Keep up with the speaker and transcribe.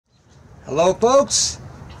Hello folks,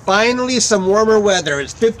 finally some warmer weather.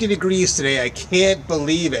 It's 50 degrees today. I can't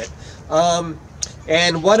believe it.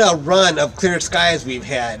 And what a run of clear skies we've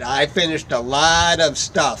had. I finished a lot of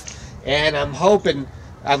stuff and I'm hoping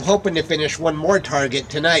to finish one more target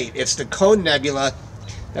tonight. It's the Cone Nebula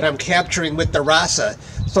that I'm capturing with the RASA.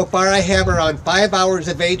 So far I have around 5 hours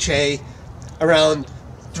of HA, around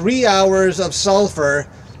 3 hours of sulfur,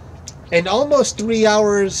 and almost 3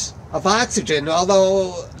 hours of oxygen,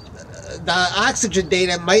 although the oxygen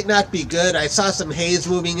data might not be good. I saw some haze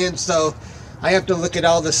moving in, so I have to look at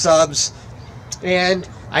all the subs. And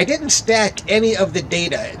I didn't stack any of the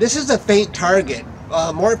data. This is a faint target,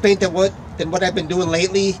 more faint than what I've been doing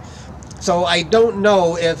lately. So I don't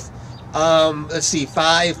know if, let's see,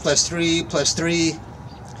 5 plus 3 plus 3,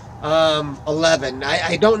 11.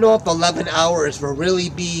 I don't know if 11 hours will really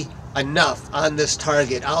be enough on this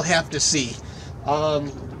target. I'll have to see.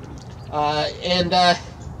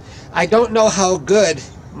 I don't know how good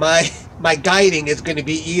my guiding is going to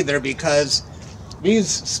be either, because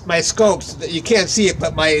my scopes, you can't see it,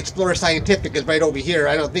 but my Explorer Scientific is right over here.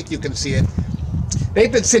 I don't think you can see it.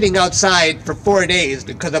 They've been sitting outside for 4 days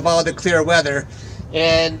because of all the clear weather,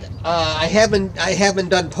 and I haven't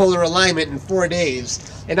done polar alignment in 4 days,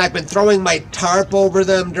 and I've been throwing my tarp over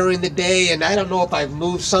them during the day, and I don't know if I've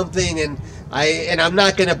moved something, and I'm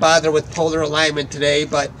not going to bother with polar alignment today,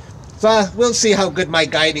 but so we'll see how good my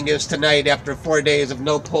guiding is tonight after 4 days of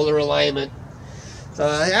no polar alignment. So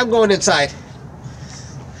I'm going inside.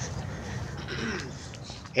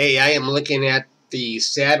 Hey, I am looking at the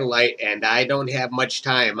satellite and I don't have much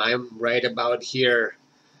time. I'm right about here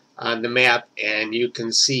on the map and you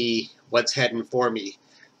can see what's heading for me.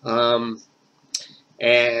 And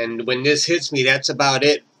when this hits me, that's about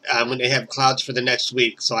it. I'm going to have clouds for the next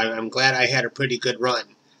week, so I'm glad I had a pretty good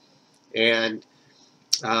run. And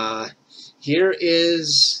here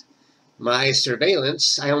is my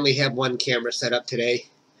surveillance. I only have one camera set up today,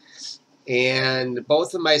 and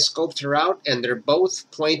both of my scopes are out, and they're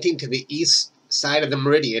both pointing to the east side of the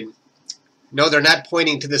meridian. No, they're not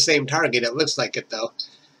pointing to the same target. It looks like it though,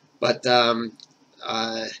 but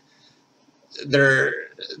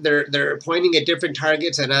they're pointing at different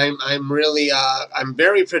targets, and I'm really I'm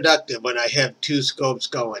very productive when I have two scopes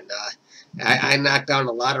going. I knocked down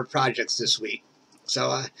a lot of projects this week.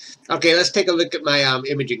 So okay, let's take a look at my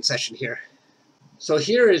imaging session here. So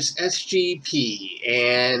here is SGP,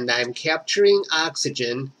 and I'm capturing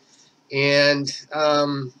oxygen, and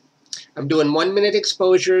I'm doing 1 minute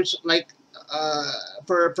exposures like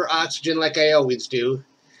for oxygen, like I always do,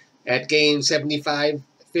 at gain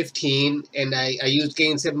 75-15, and I use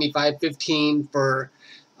gain 75-15 for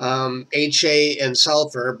HA and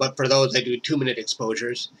sulfur, but for those I do 2 minute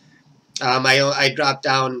exposures. I drop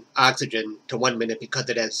down oxygen to 1 minute because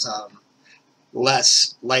it has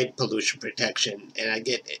less light pollution protection, and I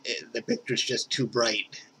get the picture's just too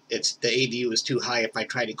bright. The ADU is too high if I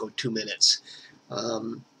try to go 2 minutes.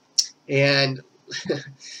 And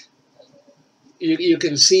you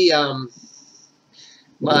can see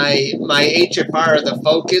my HFR, the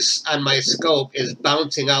focus on my scope, is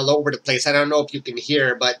bouncing all over the place. I don't know if you can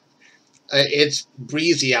hear, but it's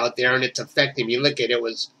breezy out there and it's affecting me. Look at it,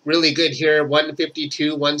 was really good here,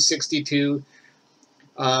 152, 162,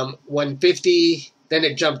 150, then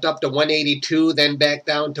it jumped up to 182, then back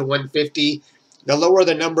down to 150. The lower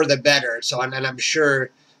the number, the better. So, and I'm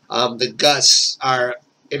sure the gusts are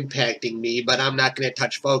impacting me, but I'm not going to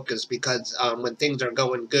touch focus because when things are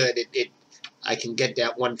going good, I can get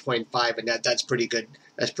that 1.5, and that's pretty good.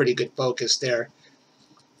 That's pretty good focus there.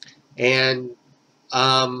 And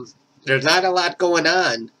there's not a lot going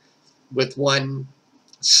on with one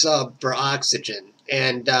sub for oxygen,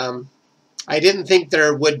 and I didn't think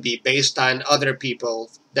there would be based on other people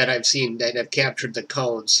that I've seen that have captured the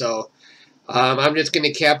cone. So I'm just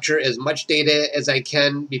going to capture as much data as I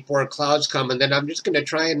can before clouds come, and then I'm just going to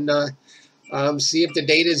try and see if the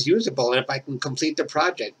data is usable and if I can complete the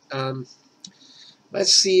project.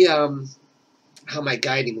 Let's see how my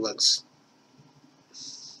guiding looks.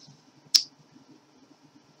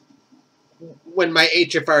 When my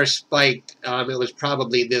HFR spiked, it was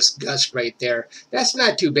probably this gust right there. That's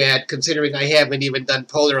not too bad, considering I haven't even done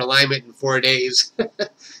polar alignment in 4 days,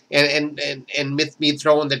 and with me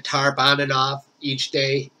throwing the tarp on and off each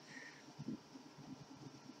day.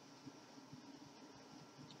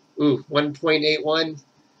 Ooh, 1.81,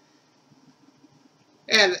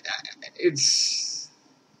 and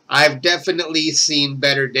I've definitely seen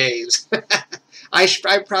better days. I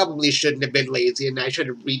probably shouldn't have been lazy, and I should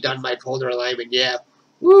have redone my polar alignment. Yeah,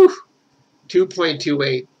 woo,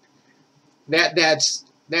 2.28. That's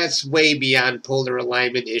That's way beyond polar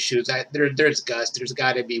alignment issues. There's gust. There's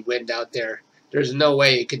got to be wind out there. There's no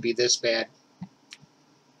way it could be this bad.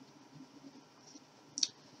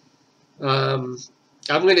 I'm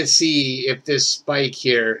going to see if this spike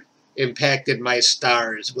here impacted my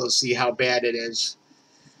stars. We'll see how bad it is.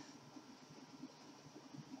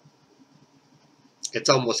 It's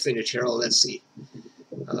almost finished here. Let's see.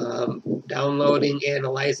 Downloading,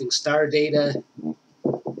 analyzing star data.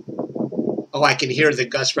 Oh, I can hear the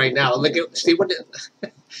gust right now. Look at, see what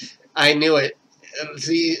it, I knew it.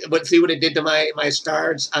 See what it did to my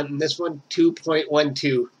stars on this one,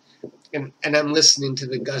 2.12. And I'm listening to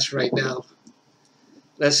the gust right now.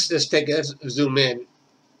 Let's just take a zoom in.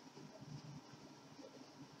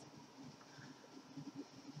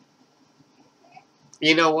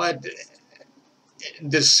 You know what?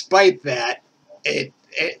 Despite that,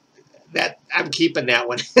 that I'm keeping that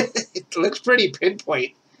one. It looks pretty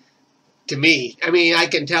pinpoint to me. I mean, I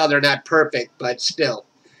can tell they're not perfect, but still.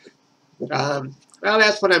 Well,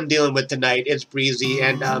 that's what I'm dealing with tonight. It's breezy,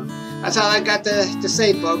 and that's all I got to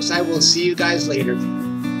say, folks. I will see you guys later.